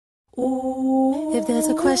If there's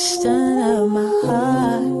a question of my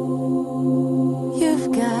heart,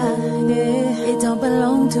 you've got it. It don't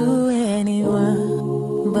belong to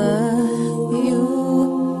anyone but you.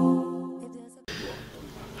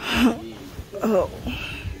 Oh,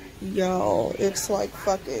 y'all, it's like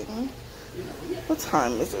fucking, what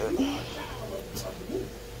time is it?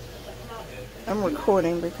 I'm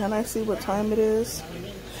recording, but can I see what time it is?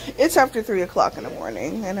 It's after 3 o'clock in the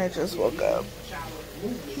morning, and I just woke up.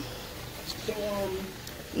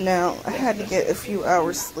 Now, I had to get a few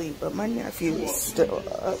hours sleep, but my nephew is still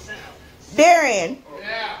up. Darian!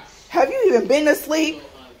 Yeah. Have you even been to sleep?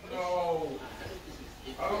 No.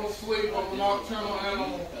 I don't sleep. I'm a nocturnal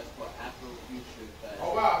animal.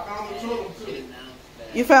 Oh wow, I found the children too.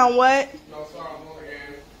 You found what? No, sorry, I'm on the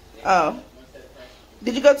game. Oh.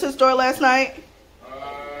 Did you go to the store last night?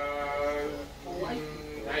 I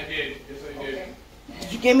did. Yes, I did.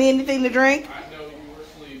 Did you give me anything to drink? I know you were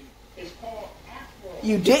asleep.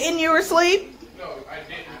 You didn't? You were asleep? No, I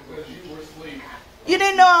didn't because you were asleep. You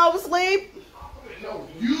didn't know I was asleep? No,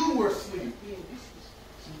 you were asleep.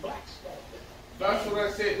 That's what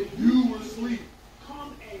I said. You were asleep.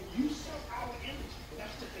 Come and usurp our image.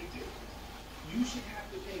 That's what they do. You should have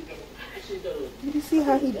to pay them. You see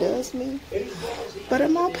how he does me? But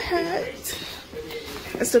I'm all packed.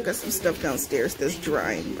 I still got some stuff downstairs that's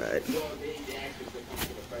drying, but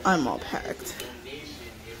I'm all packed.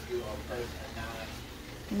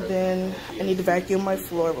 And then I need to vacuum my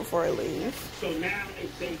floor before I leave. So now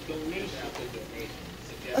it's a donation.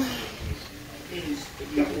 Is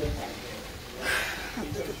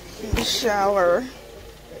The shower.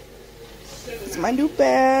 It's my new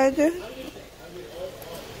bag.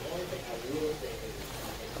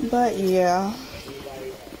 But yeah.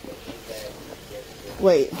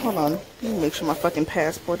 Wait, hold on. Let me make sure my fucking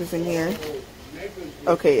passport is in here.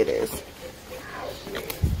 Okay, it is.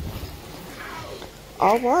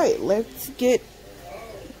 Alright, let's get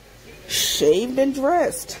shaved and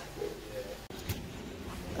dressed.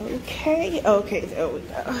 Okay, there we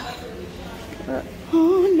go.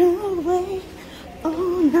 Oh no way,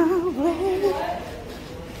 oh no way.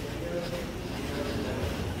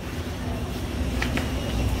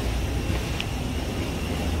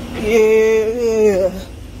 Yeah.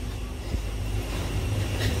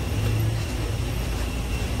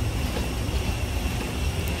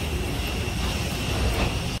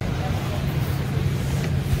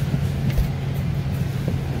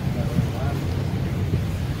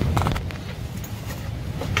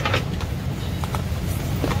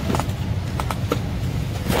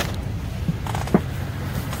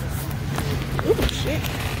 Ooh, shit.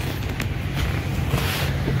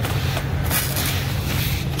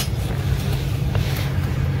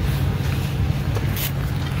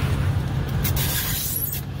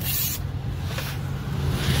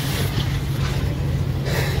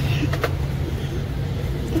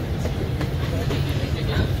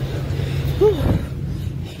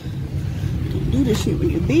 Don't do this shit when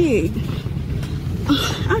you're big.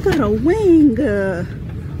 I got a wing.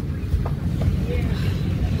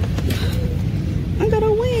 I got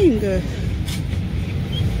a wing.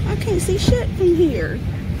 I can't see shit from here.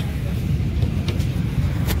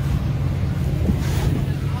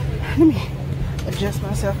 Let me adjust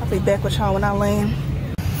myself. I'll be back with y'all when I land.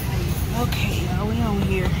 Okay, y'all, we on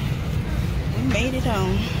here. We made it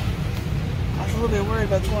on. I was a little bit worried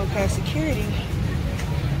about going past security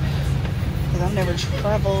because I've never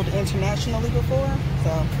traveled internationally before,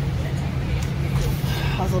 so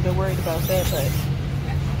I was a little bit worried about that, but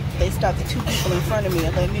they stopped the 2 people in front of me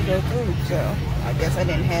and let me go through, so I guess I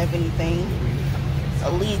didn't have anything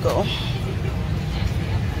illegal.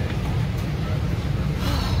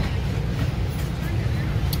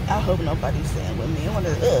 I hope nobody's staying with me. I want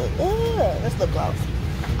to, let's lip gloss.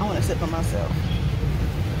 I want to sit by myself.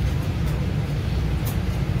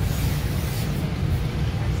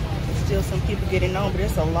 There's still some people getting on, but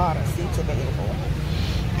there's a lot of seats available.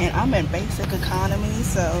 And I'm in basic economy,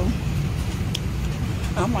 so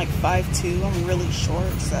I'm like 5'2", I'm really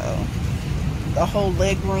short, so the whole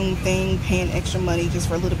leg room thing, paying extra money just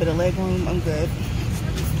for a little bit of leg room, I'm good.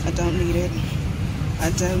 I don't need it. I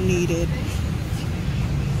don't need it.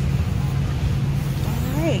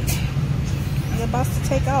 Alright. You're about to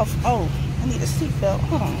take off. Oh, I need a seatbelt.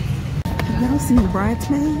 Hold on. Have y'all seen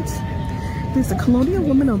Bridesmaids? There's a colonial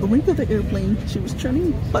woman on the wing of the airplane. She was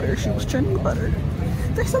churning butter. She was churning butter.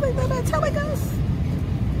 There's something that they're telling us.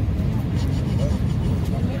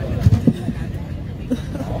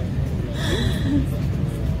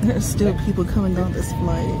 There's still people coming on this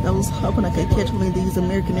flight. I was hoping I could catch one of these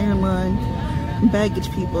American Airlines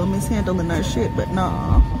baggage people mishandling our shit, but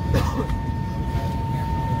nah.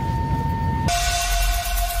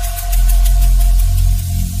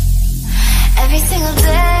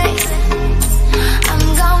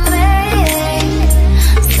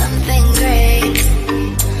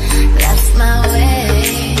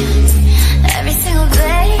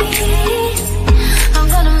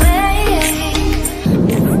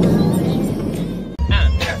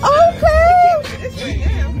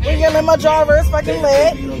 driver is fucking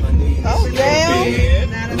lit. Oh, damn.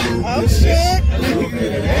 Oh, shit.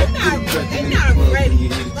 They're not ready.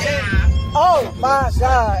 Oh, my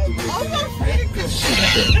God.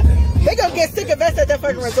 They gonna get sick of us at that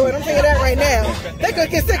fucking resort. I'm saying that right now. They gonna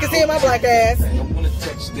get sick of seeing my black ass. Out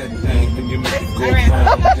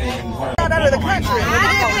of the country.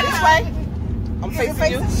 This way. I'm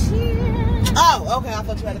facing you. Oh, okay. I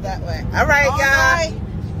thought you had it that way. All right, y'all.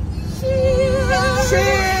 Cheers.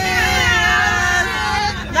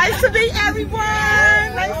 Nice to meet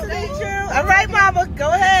everyone. Nice to meet you. All right, mama. Go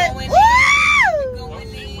ahead. Woo!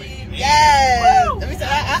 Yes. Let me say,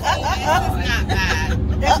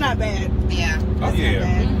 That's not bad. Yeah. Oh,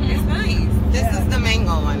 yeah. It's nice. This is the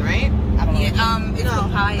mango one, right? I don't know. Yeah, it's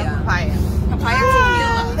papaya. Papaya. Papaya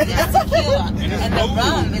tequila. That's tequila. And the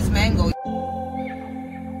rum is mango.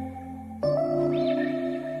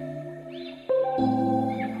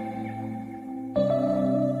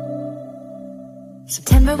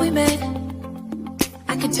 September we met,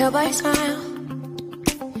 I could tell by your smile.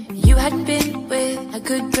 You hadn't been with a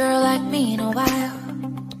good girl like me in a while.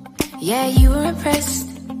 Yeah, you were impressed,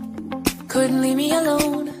 couldn't leave me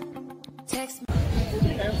alone. Text me.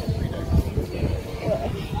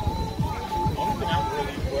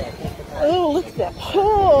 Oh, look at that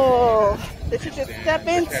pool that you just step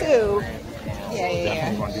into.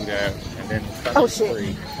 Definitely gonna do that, and then Oh, shit.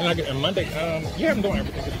 free. And like and Monday, you haven't done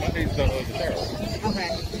everything because Monday's the sale. Okay.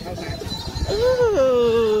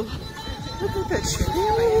 Ooh, look at the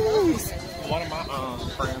trees. One of my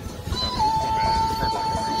friends.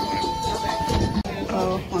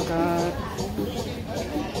 Oh my God.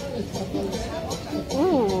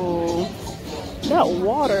 Ooh, that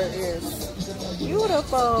water is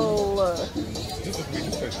beautiful.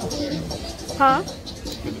 Huh?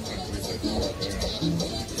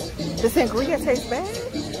 The sangria tastes bad?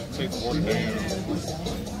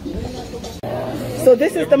 So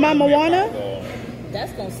this is the Mama Juana?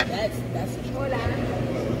 That's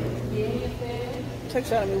Take a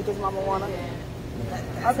shot at me with this Mama Juana.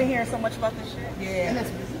 I've been hearing so much about this shit. Yeah.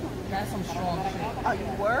 That's some strong shit. Oh, you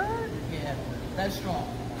were? Yeah. That's strong.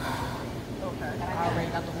 Okay. I already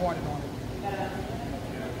got the warning on it.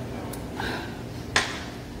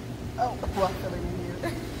 Oh, well, I'm feeling in here.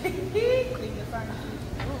 Clean your furniture.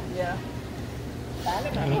 Ooh, yeah.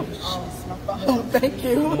 Oh, it's my phone. Thank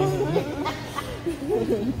you.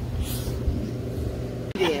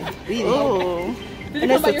 Ooh. And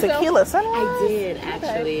it's a tequila sunrise? I did,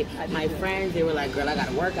 actually. My friends, they were like, girl, I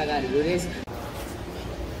gotta work, I gotta do this.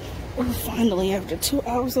 Well, finally, after 2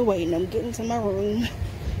 hours of waiting, I'm getting to my room.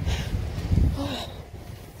 Oh,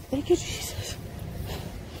 thank you, Jesus.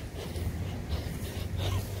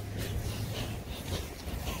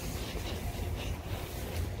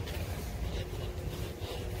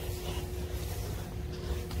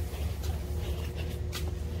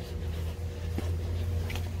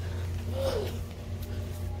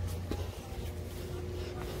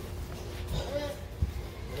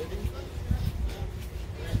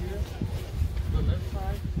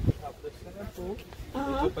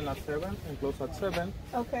 Open at 7 and close at 7.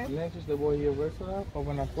 Okay. Next is the boy here restaurant.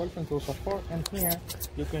 Open at 12 and close at 4. And here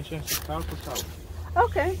you can change the style to south.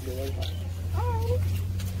 Okay. Alright.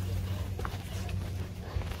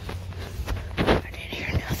 I didn't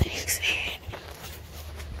hear nothing he said.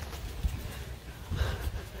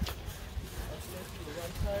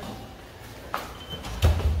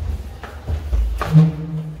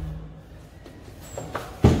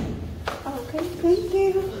 Okay, thank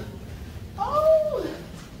you. Oh!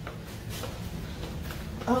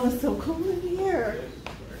 Oh, it's so cool in here.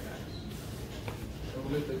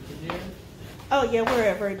 Oh, yeah,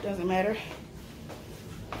 wherever. It doesn't matter.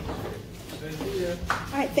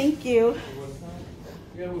 Alright, thank you.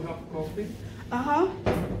 Here we have coffee. Uh-huh.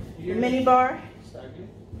 Mini bar.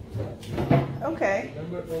 Okay.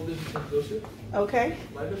 Remember, all this is inclusive. Okay.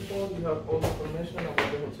 By default, you have all the information about the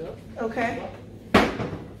hotel. Okay. And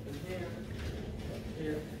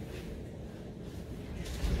here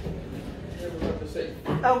we have the safe.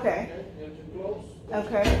 Okay. You have to close,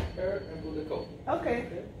 Okay. prepare, and put the code. Okay.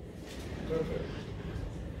 Perfect.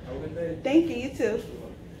 Have a good day. Thank you, you too.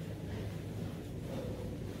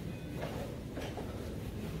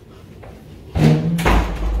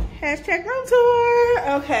 Hashtag room tour.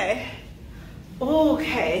 Okay.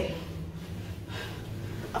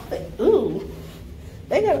 Okay. Ooh.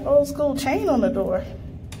 They got an old school chain on the door.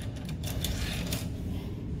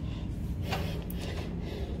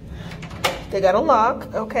 They got a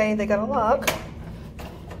lock. Okay, they got a lock.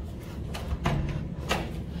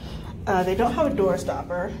 They don't have a door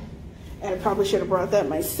stopper. And I probably should have brought that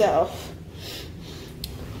myself.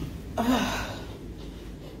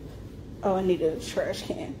 Oh, I needed a trash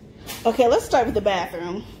can. Okay, let's start with the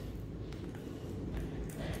bathroom.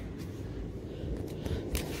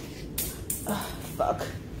 Oh, fuck.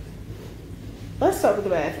 Let's start with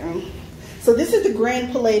the bathroom. So this is the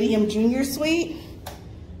Grand Palladium Junior Suite.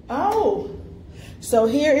 Oh, so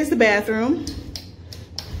here is the bathroom.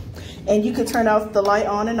 And you can turn off the light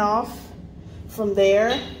on and off from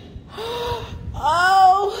there.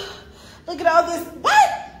 Oh, look at all this. What?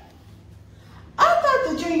 I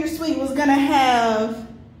thought the Junior Suite was gonna have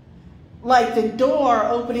like the door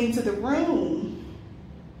opening to the room.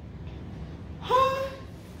 Huh?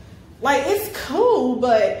 Like, it's cool,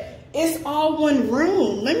 but it's all one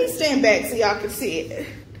room. Let me stand back so y'all can see it.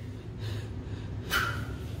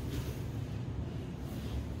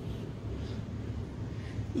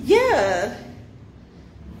 Yeah.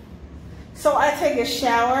 So I take a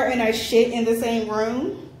shower and I shit in the same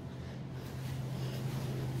room.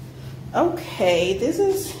 Okay, this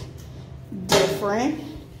is different.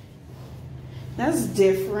 That's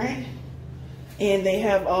different. And they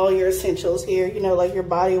have all your essentials here, you know, like your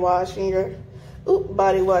body wash and your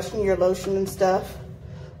lotion and stuff.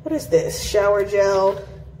 What is this? Shower gel,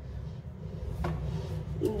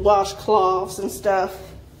 washcloths and stuff.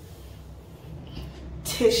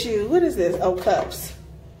 Tissue. What is this? Oh, cups.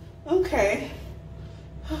 Okay.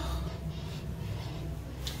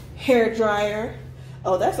 Hair dryer.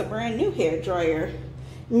 Oh, that's a brand new hair dryer.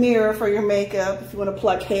 Mirror for your makeup if you want to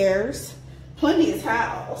pluck hairs. Plenty of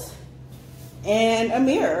towels. And a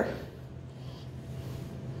mirror.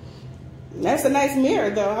 That's a nice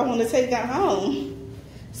mirror though. I want to take that home.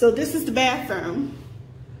 So this is the bathroom.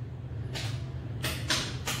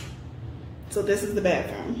 So this is the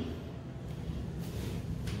bathroom.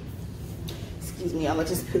 Excuse me, y'all, I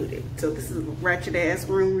just pooed it. So this is a ratchet ass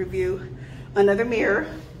room review. Another mirror.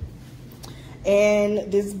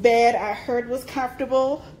 And this bed I heard was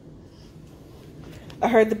comfortable. I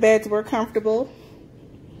heard the beds were comfortable.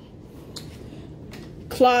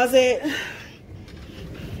 Closet.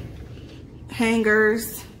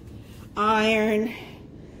 Hangers. Iron.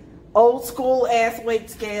 Old school ass weight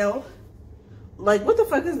scale. Like, what the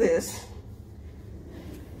fuck is this?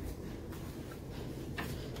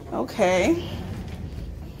 Okay.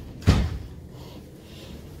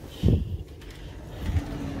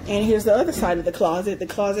 And here's the other side of the closet. The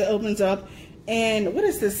closet opens up. And what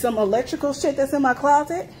is this? Some electrical shit that's in my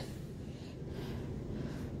closet?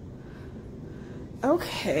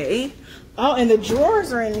 Okay. Oh, and the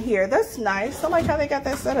drawers are in here. That's nice. I like how they got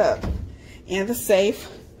that set up. And the safe.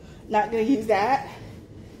 Not going to use that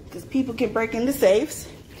because people can break into safes.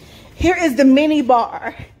 Here is the mini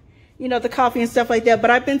bar. You know, the coffee and stuff like that.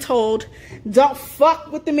 But I've been told, don't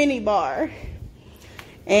fuck with the mini bar.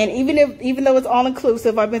 And even though it's all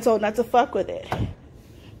inclusive, I've been told not to fuck with it.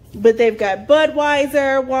 But they've got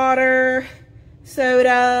Budweiser, water,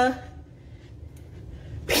 soda,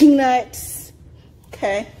 peanuts.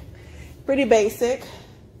 Okay, pretty basic.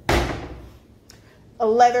 A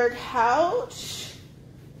leather couch.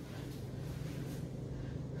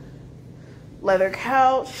 Leather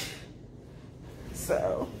couch.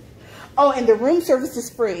 So, oh, and the room service is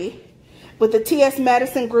free. With the T.S.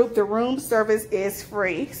 Madison group, the room service is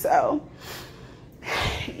free. So,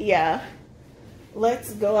 yeah.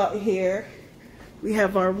 Let's go out here. We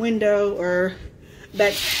have our window or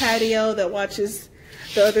back patio that watches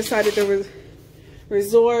the other side of the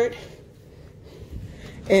resort.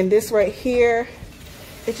 And this right here,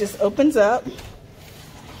 it just opens up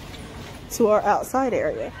to our outside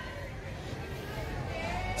area.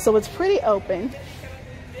 So it's pretty open.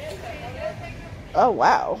 Oh,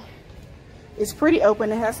 wow. It's pretty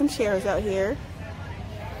open. It has some chairs out here.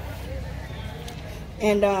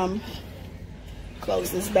 And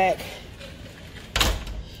close this back.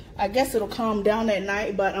 I guess it'll calm down at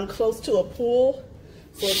night, but I'm close to a pool,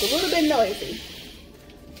 so it's a little bit noisy.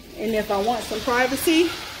 And if I want some privacy,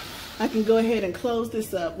 I can go ahead and close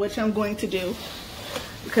this up, which I'm going to do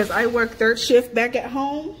because I work third shift back at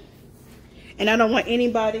home and I don't want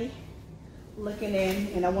anybody looking in,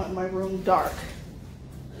 and I want my room dark.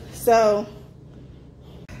 So,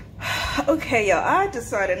 okay, y'all, I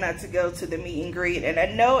decided not to go to the meet and greet, and I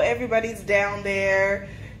know everybody's down there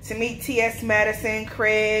to meet T.S. Madison,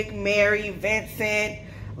 Craig, Mary, Vincent,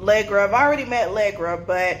 Legra. I've already met Legra,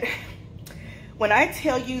 but when I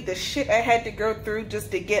tell you the shit I had to go through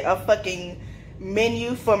just to get a fucking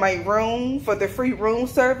menu for my room, for the free room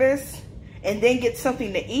service, and then get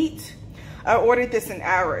something to eat, I ordered this an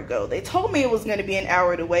hour ago. They told me it was going to be an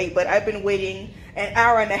hour to wait, but I've been waiting an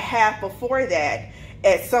hour and a half before that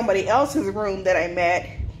at somebody else's room that I met,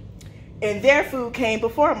 and their food came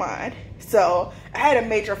before mine. So I had a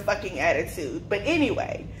major fucking attitude. But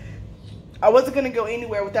anyway, I wasn't gonna go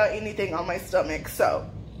anywhere without anything on my stomach. So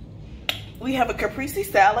we have a caprese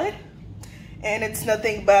salad, and it's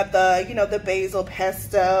nothing but the, you know, the basil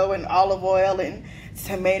pesto and olive oil and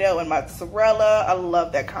tomato and mozzarella. I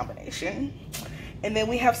love that combination. And then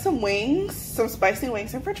we have some wings, some spicy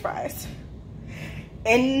wings and french fries.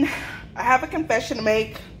 And I have a confession to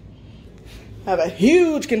make. I have a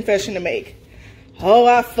huge confession to make. Oh,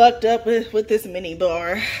 I fucked up with this mini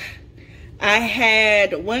bar. I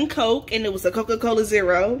had one Coke, and it was a Coca-Cola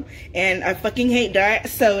Zero, and I fucking hate diet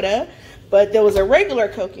soda, but there was a regular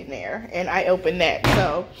Coke in there, and I opened that.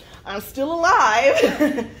 So I'm still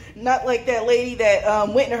alive. Not like that lady that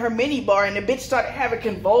went to her mini bar and the bitch started having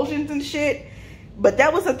convulsions and shit. But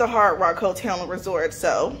that was at the Hard Rock Hotel and Resort.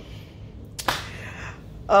 So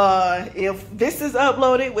if this is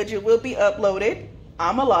uploaded, which it will be uploaded,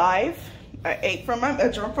 I'm alive. I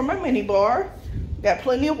drunk from my mini bar. Got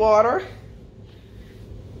plenty of water.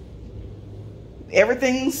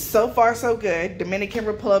 Everything's so far so good. Dominican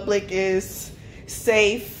Republic is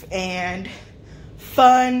safe and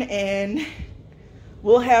fun, and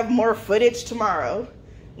we'll have more footage tomorrow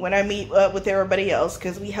when I meet up with everybody else,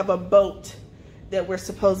 because we have a boat that we're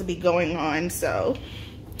supposed to be going on. So,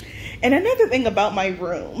 and another thing about my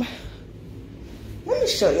room, let me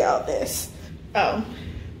show y'all this. Oh,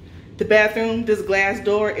 the bathroom, this glass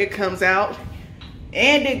door, it comes out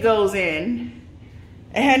and it goes in.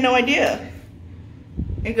 I had no idea.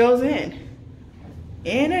 It goes in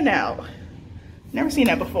and out. Never seen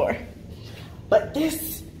that before. But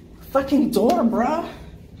this fucking door, bruh.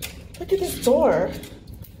 Look at this door.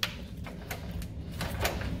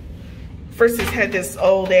 First it had this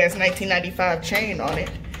old ass 1995 chain on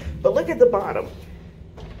it. But look at the bottom.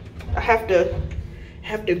 I have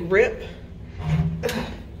to grip.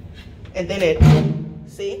 And then it,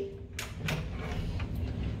 see?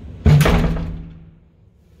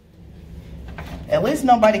 At least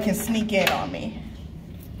nobody can sneak in on me.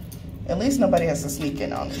 At least nobody has to sneak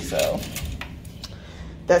in on me, so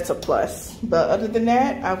that's a plus. But other than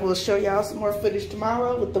that, I will show y'all some more footage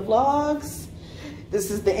tomorrow with the vlogs.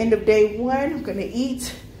 This is the end of day 1. I'm gonna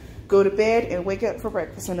eat, go to bed, and wake up for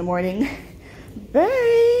breakfast in the morning.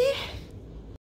 Bye.